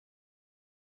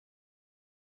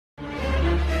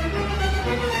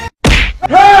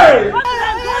Hey!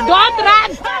 Don't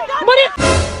run!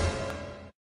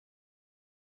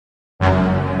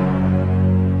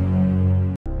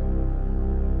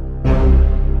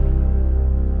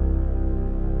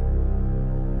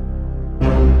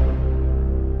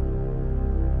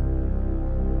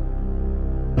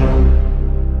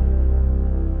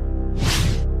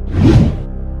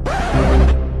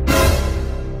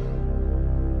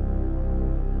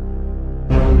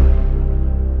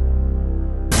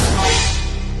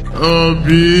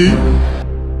 Obi,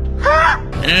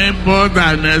 import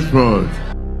and export,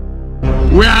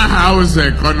 warehouse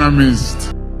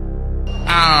economist.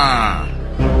 Ah.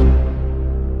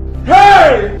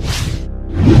 Hey!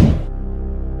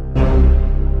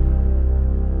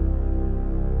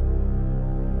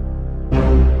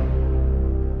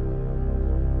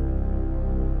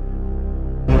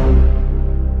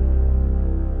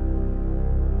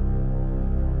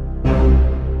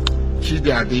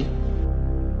 Chidadi.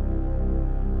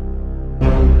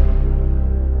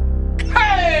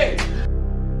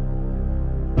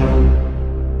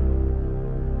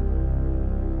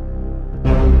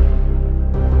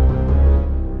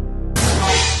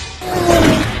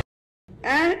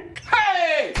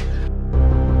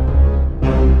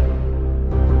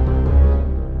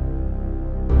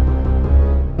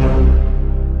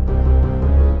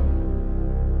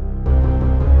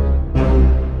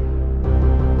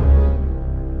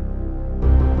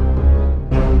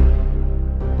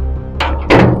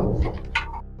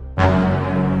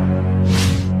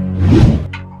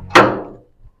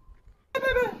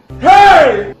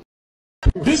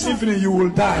 This evening you will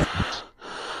die.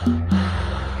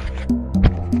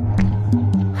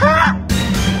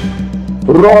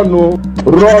 Run,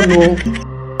 run.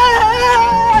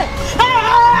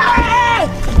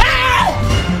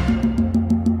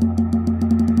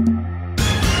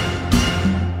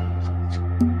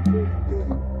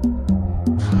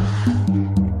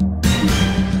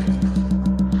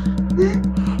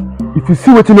 If you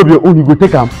see what's of your own, you go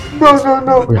take them.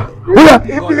 No. Oh, yeah.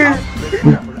 Please.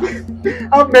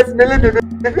 I'll mess Mele baby.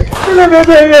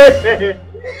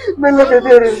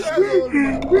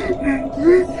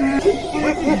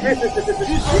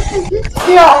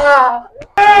 Yeah.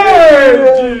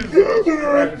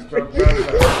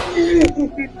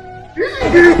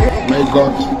 May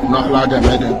God not allow them,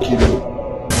 let them kill you.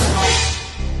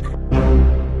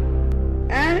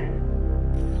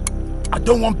 I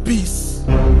don't want peace.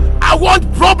 I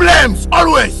want problems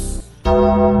always.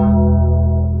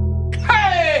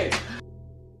 Hey!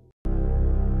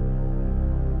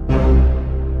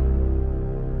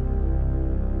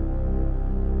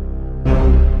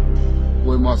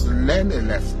 We must learn a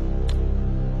lesson.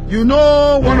 You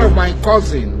know, one of my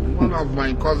cousins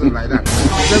like that.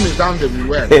 His name is down the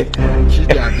well.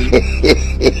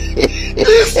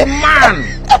 This man.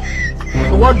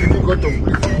 So what did you go to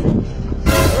prison?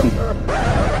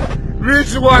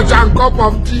 Rich watch and cup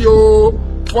of tea, oh,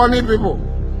 funny people.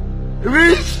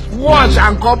 Rich watch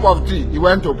and cup of tea. He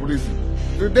went to prison.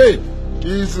 Today,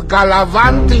 he's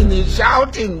gallivanting, he's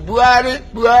shouting, Buhari,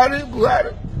 Buhari,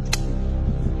 Buhari.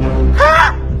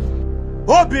 Ha!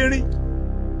 Oh, Billy.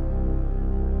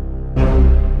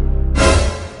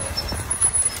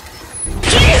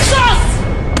 Jesus!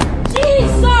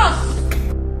 Jesus!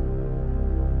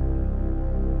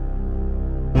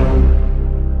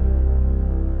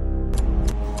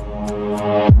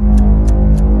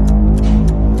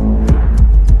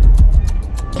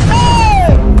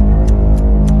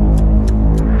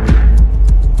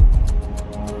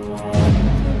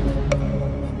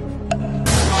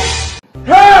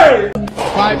 Hey!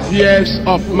 5 years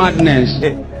of madness.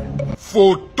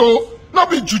 Photo, not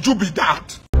be juju be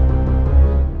that.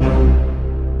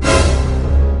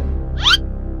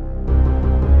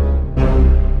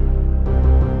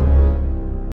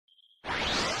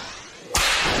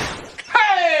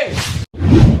 Hey!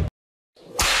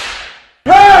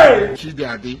 Hey!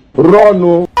 Chidadi.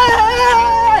 Run.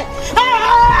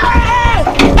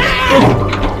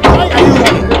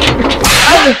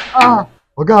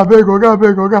 Oga beg, Oga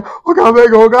beg, Oga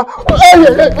beg, Oga.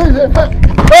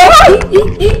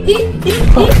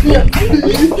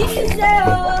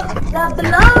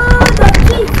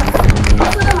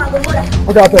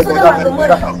 Oga beg.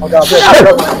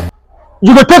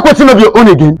 You go take what's of your own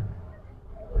again.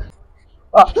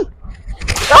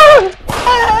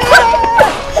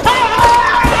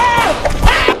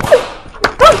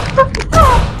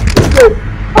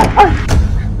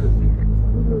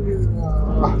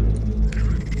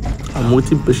 I'm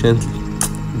waiting patiently.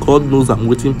 God knows I'm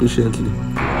waiting patiently.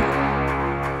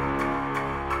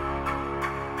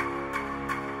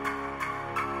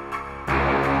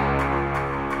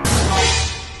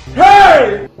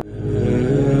 Hey!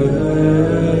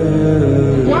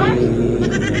 What?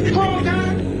 Hold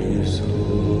on.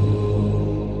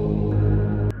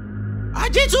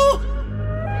 Ajitu!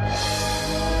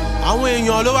 Àwọn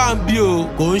èèyàn ló wà ń bí o,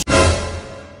 kò ń ṣe.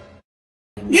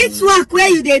 This work where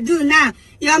you they do now,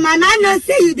 your mama no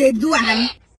say you they do am.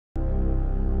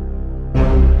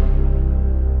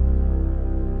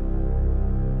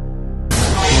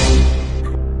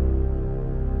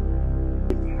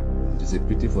 It's a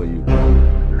pity for you.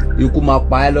 Ikú máa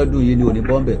pa ẹ́ lọ́dún yìí ni ò ní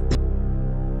bọ́m̀bẹ̀.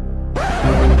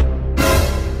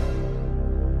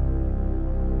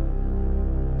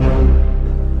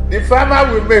 The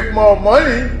farmer will make more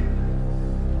money.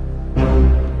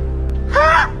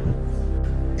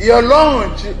 Your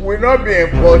lunch will not be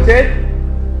imported.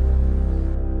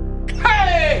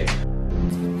 Hey!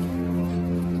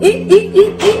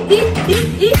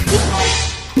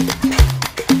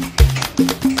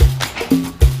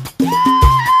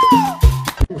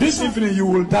 This evening you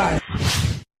will die.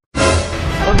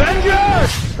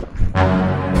 Avengers!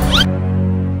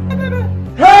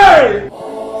 Hey!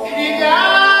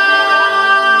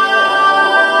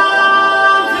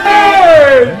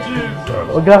 Hey!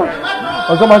 Jesus.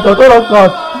 Oga, my daughter lost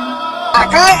God.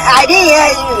 I didn't hear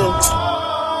you.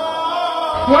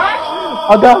 What?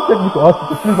 Oga, take me to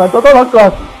hospital, please. My daughter lost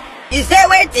God. You say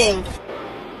waiting.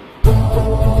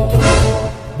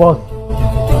 Boss.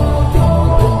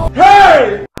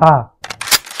 Hey! Ha.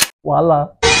 Voila.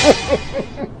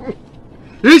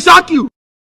 He shock you.